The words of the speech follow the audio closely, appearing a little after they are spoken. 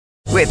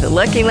With the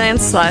Lucky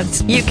Land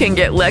Slots, you can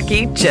get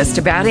lucky just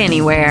about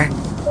anywhere.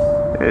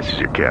 This is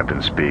your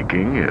captain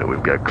speaking.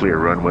 We've got clear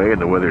runway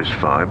and the weather's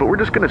fine, but we're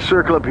just going to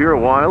circle up here a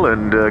while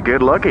and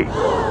get lucky.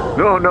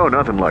 No,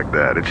 nothing like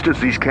that. It's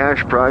just these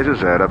cash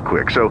prizes add up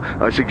quick. So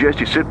I suggest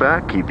you sit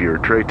back, keep your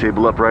tray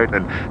table upright,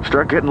 and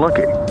start getting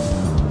lucky.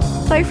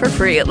 Play for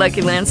free at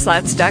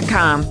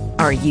LuckyLandSlots.com.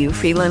 Are you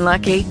feeling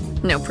lucky?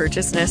 No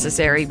purchase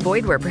necessary.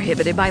 Void where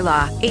prohibited by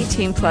law.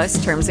 18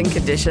 plus terms and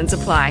conditions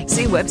apply.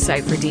 See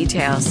website for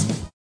details.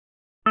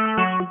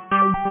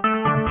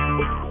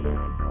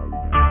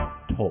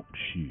 Talk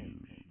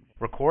shoes.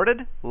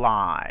 Recorded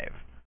live.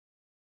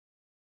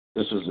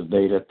 This is the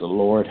day that the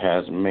Lord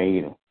has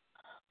made.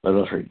 Let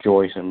us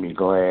rejoice and be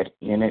glad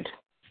in it.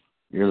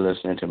 You're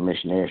listening to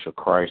Missionaries of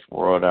Christ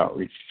World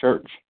Outreach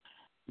Church.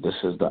 This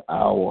is the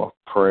hour of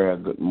prayer.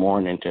 Good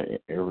morning to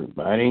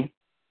everybody.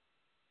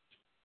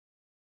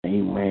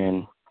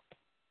 Amen.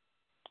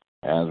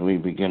 As we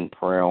begin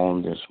prayer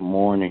on this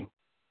morning,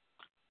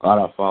 God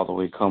our Father,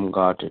 we come,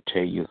 God, to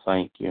tell you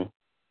thank you.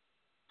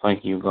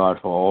 Thank you, God,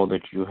 for all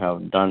that you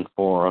have done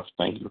for us.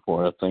 Thank you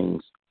for the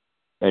things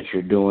that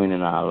you're doing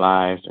in our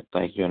lives. And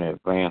thank you in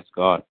advance,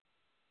 God,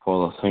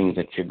 for the things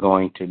that you're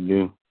going to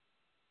do.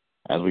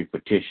 As we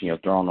petition your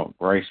throne of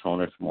grace on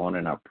this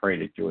morning, I pray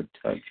that you would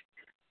touch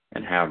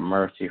and have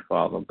mercy,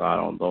 Father God,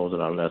 on those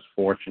that are less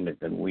fortunate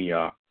than we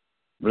are.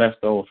 Bless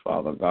those,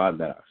 Father God,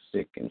 that are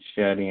sick and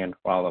shed in,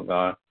 Father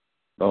God.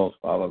 Those,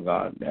 Father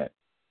God, that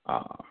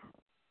are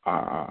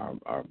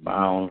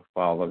bound,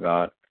 Father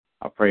God.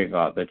 I pray,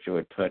 God, that you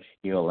would touch,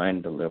 heal,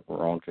 and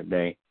deliver on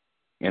today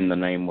in the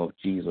name of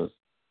Jesus.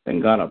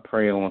 And, God, I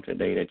pray on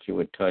today that you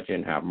would touch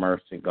and have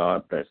mercy,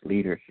 God. Bless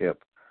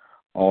leadership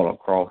all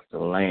across the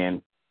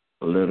land,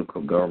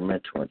 political,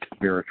 governmental, and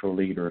spiritual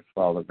leaders,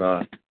 Father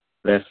God.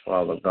 Bless,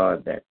 Father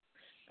God, that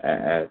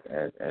as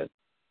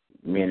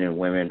men and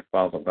women,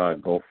 Father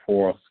God, go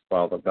forth,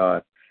 Father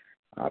God.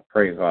 I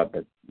pray, God,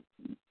 that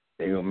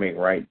they will make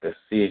right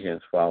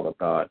decisions, Father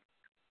God,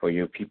 for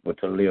your people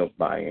to live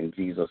by in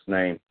Jesus'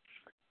 name.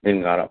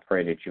 Then, God, I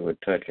pray that you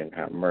would touch and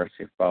have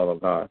mercy, Father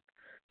God.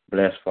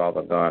 Bless,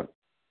 Father God,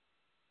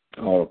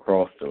 all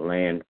across the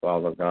land,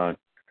 Father God.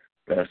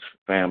 Bless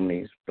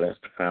families, bless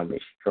the family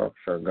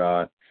structure,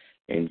 God,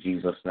 in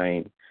Jesus'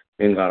 name.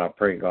 Then, God, I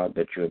pray, God,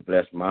 that you would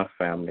bless my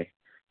family.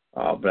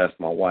 Bless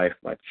my wife,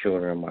 my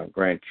children, my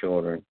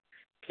grandchildren.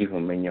 Keep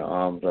them in your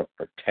arms of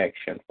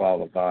protection,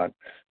 Father God,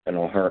 that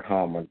no hurt,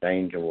 harm, or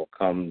danger will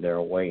come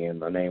their way in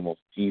the name of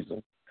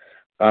Jesus.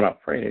 God, I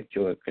pray that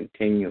you would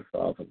continue,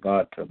 Father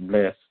God, to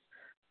bless,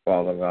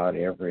 Father God,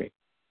 every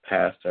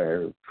pastor,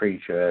 every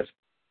preacher that's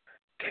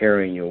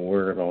carrying your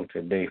word on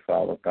today,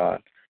 Father God,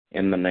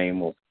 in the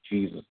name of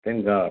Jesus.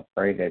 Then, God, I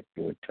pray that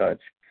you would touch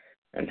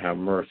and have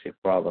mercy,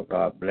 Father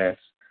God. Bless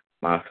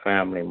my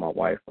family, my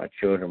wife, my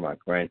children, my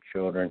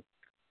grandchildren.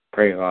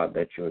 Pray, God,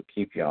 that you would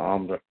keep your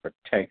arms of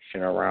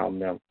protection around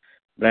them.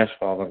 Bless,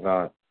 Father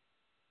God,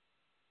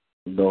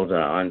 those that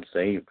are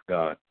unsaved,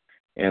 God,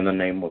 in the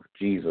name of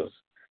Jesus.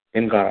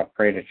 Then, God, I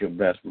pray that you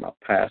bless my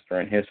pastor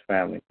and his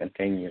family.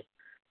 Continue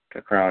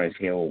to crown his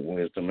head with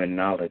wisdom and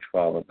knowledge,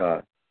 Father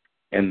God,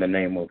 in the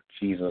name of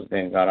Jesus.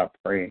 Then, God, I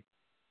pray,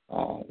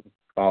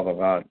 Father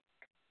God,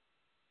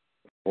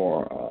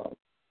 for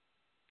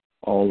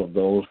all of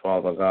those,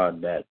 Father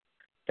God, that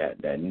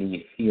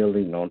need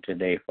healing on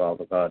today,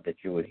 Father God, that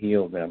you would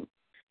heal them.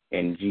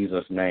 In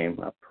Jesus' name,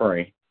 I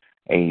pray.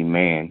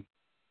 Amen.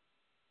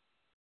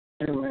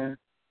 Amen.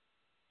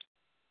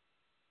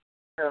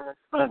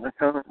 Father,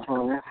 come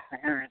to me. I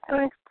give you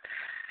thanks.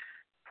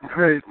 I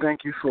pray,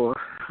 thank you for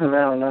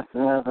allowing us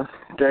another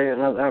day,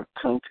 another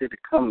opportunity to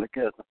come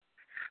together,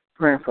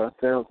 praying for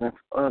ourselves and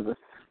for others.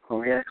 When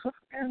we ask for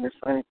forgiveness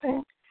for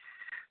anything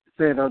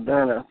said or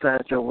done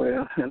outside your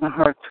will, and a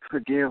heart to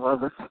forgive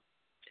others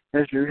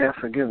as you have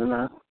forgiven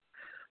us.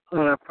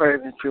 Lord, I pray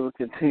that you will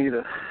continue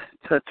to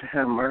touch and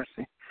have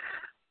mercy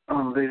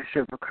on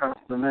leadership across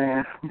the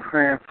land. I'm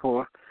praying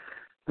for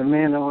the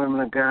men and women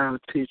of God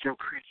who teach and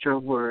preach your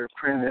word,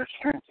 praying their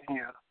strength in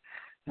you,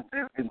 that they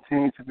will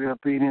continue to be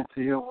obedient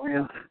to your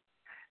will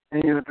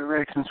and your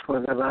directions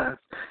for their lives.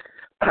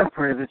 I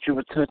pray that you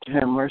would touch and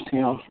have mercy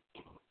on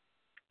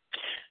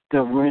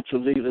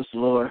governmental leaders,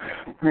 Lord,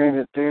 praying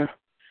that their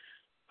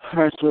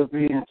hearts will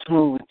be in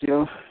tune with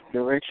your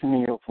direction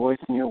and your voice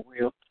and your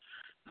will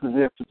for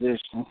their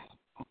position.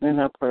 Then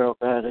I pray, oh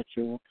God, that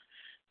you will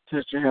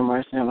touch and have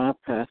mercy on our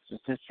pastors,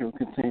 that you will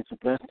continue to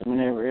bless them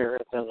in every area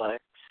of their life,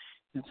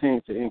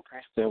 continue to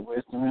increase their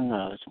wisdom and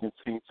knowledge,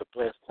 continue to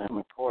bless them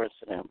and pour into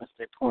them as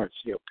they pour into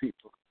your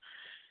people.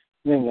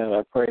 Then, God,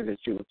 I pray that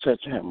you will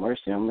touch and have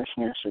mercy on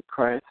Missionaries of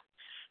Christ,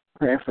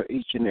 praying for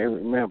each and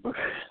every member.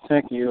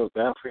 Thank you, oh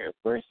God, for your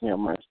grace and your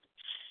mercy.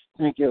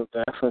 Thank you, oh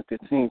God, for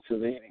continuing to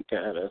lead and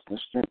guide us and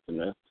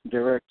strengthen us,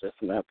 direct us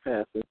in our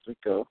path as we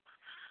go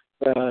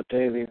by our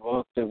daily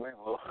walk, that we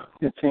will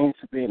continue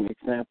to be an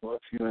example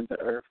of you in the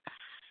earth.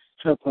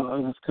 Help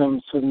others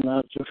come to the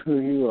knowledge of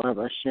who you are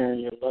by sharing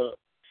your love.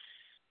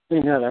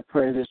 Then, God, I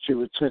pray that you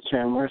would touch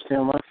and have mercy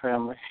on my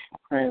family.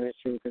 Praying that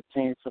you would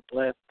continue to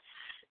bless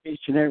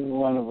each and every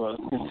one of us.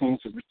 Continue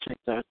to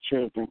protect our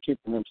children,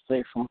 keeping them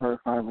safe from hurt,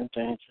 harm, and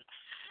danger.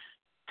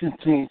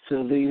 Continue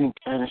to lead and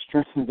guide and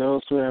strengthen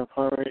those who have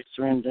already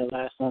surrendered their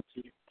lives unto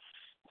you,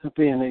 to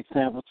be an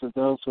example to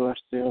those who are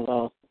still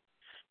lost.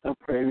 I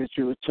pray that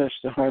you would touch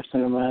the hearts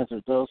and the minds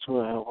of those who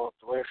have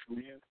walked away from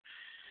you,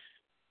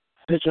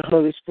 that your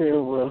Holy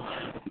Spirit will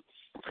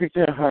prick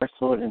their hearts,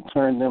 Lord, and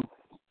turn them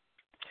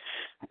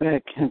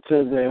back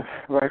into their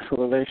rightful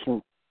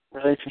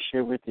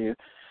relationship with you,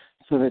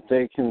 so that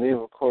they can live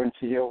according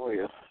to your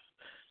will.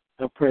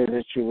 I pray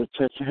that you would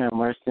touch and have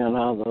mercy on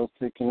all those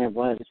sick in their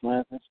bodies,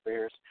 minds, and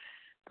spirits,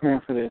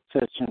 praying for their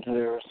touch and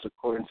deliverance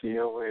according to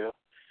your will,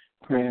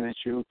 praying that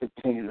you will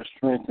continue to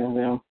strengthen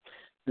them,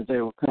 that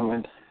they will come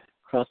and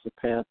cross the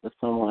path of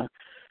someone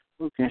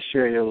who can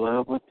share your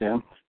love with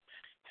them,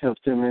 help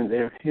them in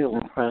their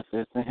healing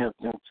process, and help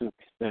them to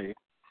be saved.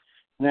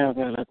 Now,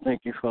 God, I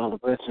thank you for all the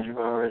blessings you've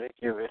already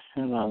given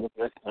and all the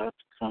blessings are to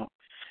come.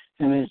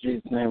 And in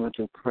Jesus' name I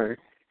do pray.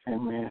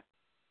 Amen.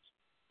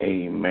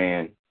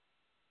 Amen.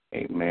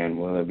 Amen.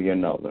 Will there be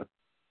another?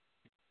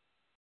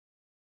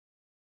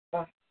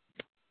 Oh,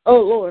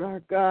 Lord,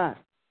 our God,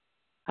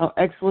 how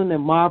excellent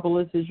and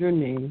marvelous is your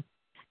name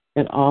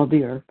in all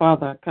the earth.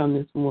 Father, I come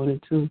this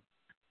morning to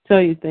tell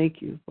you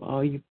thank you for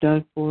all you've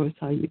done for us,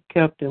 how you've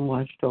kept and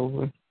watched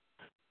over us.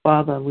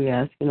 Father, we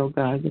ask,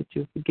 God, that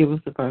you forgive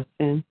us of our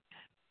sins,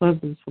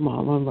 cleanse us from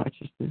all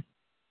unrighteousness.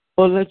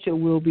 Lord, let your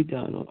will be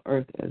done on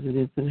earth as it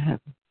is in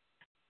heaven.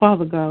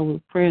 Father God,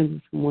 we're praying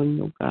this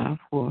morning, God,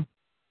 for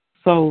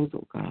souls,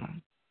 God,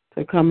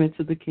 to come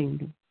into the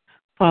kingdom.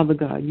 Father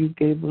God, you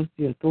gave us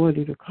the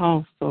authority to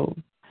call souls.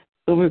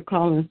 So we're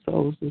calling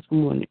souls this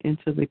morning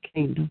into the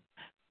kingdom,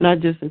 not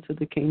just into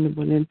the kingdom,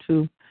 but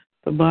into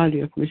the body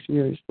of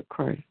missionaries for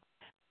Christ.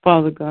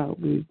 Father God,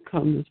 we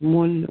come this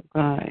morning,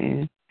 God,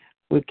 and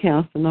we're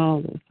canceling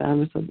all the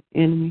assignments of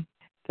the enemy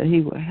that he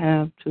will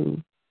have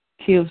to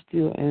kill,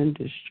 steal, and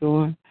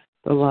destroy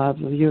the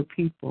lives of your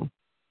people.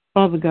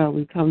 Father God,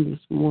 we come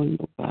this morning,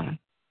 God,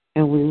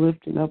 and we're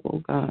lifting up,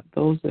 God,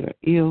 those that are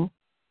ill,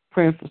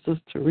 praying for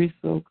Sister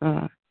Teresa,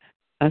 God,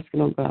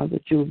 asking, God,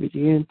 that you will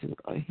begin to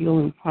a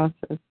healing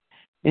process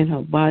in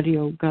her body,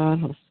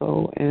 God, her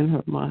soul, and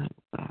her mind,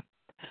 God.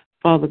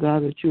 Father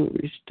God, that you will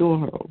restore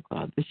her,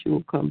 God, that she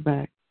will come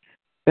back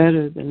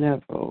better than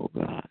ever,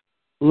 God,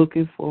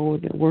 looking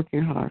forward and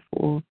working hard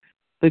for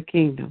the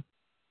kingdom.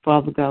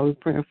 Father God, we're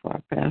praying for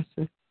our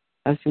pastor,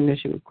 asking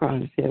that you would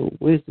crown his head with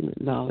wisdom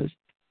and knowledge,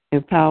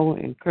 and power,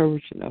 and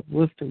courage, and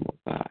uplift him,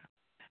 God.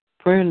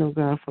 Praying,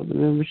 God, for the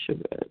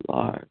membership at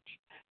large.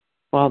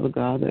 Father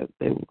God, that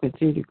they will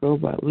continue to grow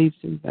by leaps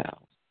and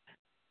bounds.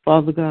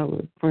 Father God,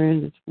 we're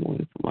praying this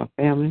morning for my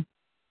family,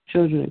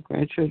 children, and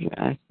grandchildren,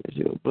 asking that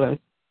you will bless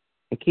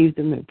and keep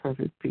them in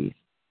perfect peace.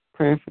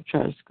 Praying for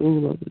Charter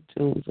School of the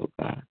Tunes,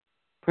 God.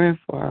 Praying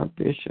for our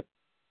bishop,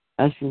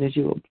 asking that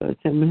you will bless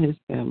him and his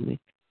family.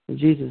 In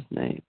Jesus'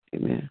 name,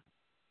 amen.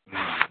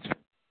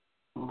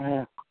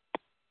 Amen.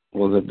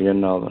 Will there be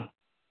another?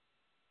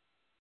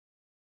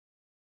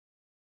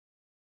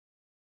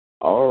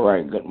 All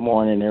right. Good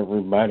morning,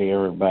 everybody.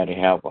 Everybody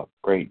have a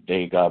great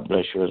day. God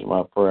bless you is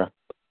my prayer.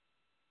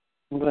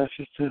 Bless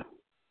you too.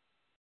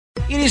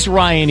 It is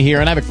Ryan here,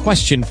 and I have a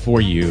question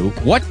for you.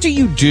 What do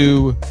you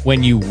do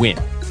when you win?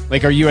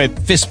 Like, are you a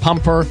fist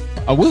pumper,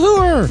 a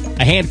woohooer,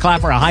 a hand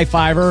clapper, a high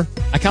fiver?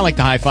 I kind of like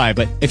the high five,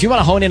 but if you want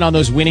to hone in on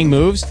those winning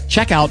moves,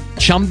 check out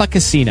Chumba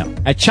Casino.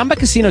 At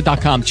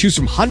ChumbaCasino.com, choose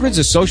from hundreds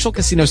of social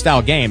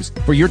casino-style games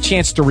for your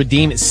chance to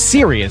redeem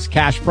serious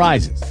cash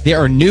prizes. There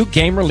are new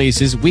game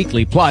releases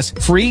weekly, plus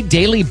free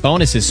daily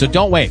bonuses, so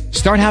don't wait.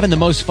 Start having the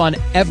most fun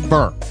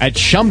ever at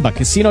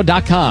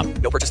ChumbaCasino.com.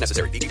 No purchase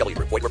necessary. VGW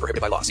Group. Void where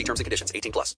prohibited by law. See terms and conditions. 18+.